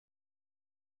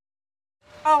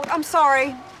Oh, I'm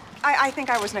sorry. I think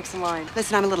I was next in line.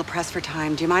 Listen, I'm a little pressed for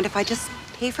time. Do you mind if I just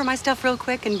pay for my stuff real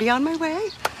quick and be on my way?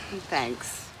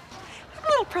 Thanks. I'm a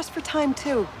little pressed for time,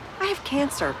 too. I have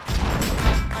cancer.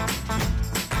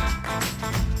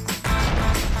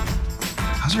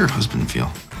 How's your husband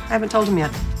feel? I haven't told him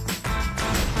yet.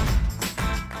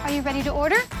 Are you ready to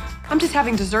order? I'm just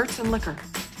having desserts and liquor.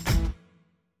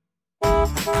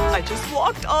 I just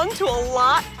walked onto a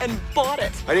lot and bought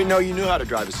it. I didn't know you knew how to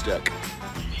drive a stick.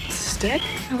 Stick?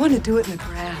 I want to do it in the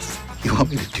grass. You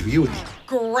want me to do you in the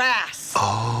Grass.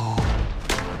 Oh.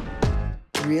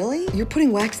 Really? You're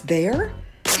putting wax there?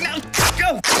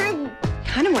 Go!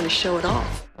 Kind of want to show it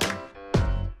off.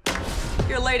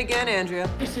 You're late again, Andrea.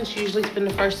 Since you usually spend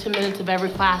the first 10 minutes of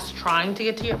every class trying to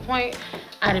get to your point,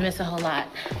 I'd miss a whole lot.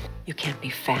 You can't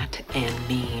be fat and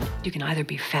mean. You can either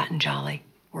be fat and jolly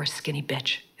or a skinny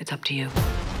bitch. It's up to you.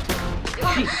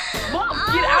 Mom,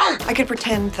 get out! I could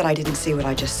pretend that I didn't see what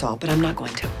I just saw, but I'm not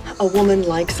going to. A woman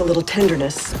likes a little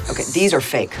tenderness. Okay, these are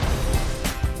fake.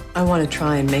 I want to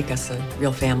try and make us a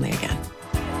real family again.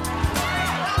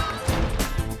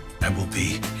 I will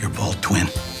be your bald twin.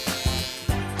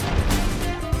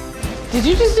 Did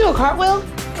you just do a cartwheel?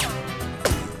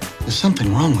 There's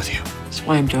something wrong with you. That's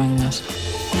why I'm doing this.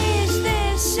 Is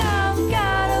this some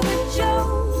kind of a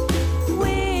joke?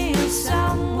 Will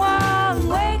someone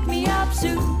wake me up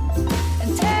soon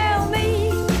and tell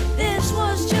me this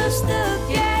was just a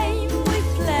game we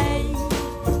played?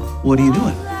 What are you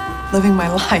doing? Living my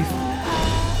life.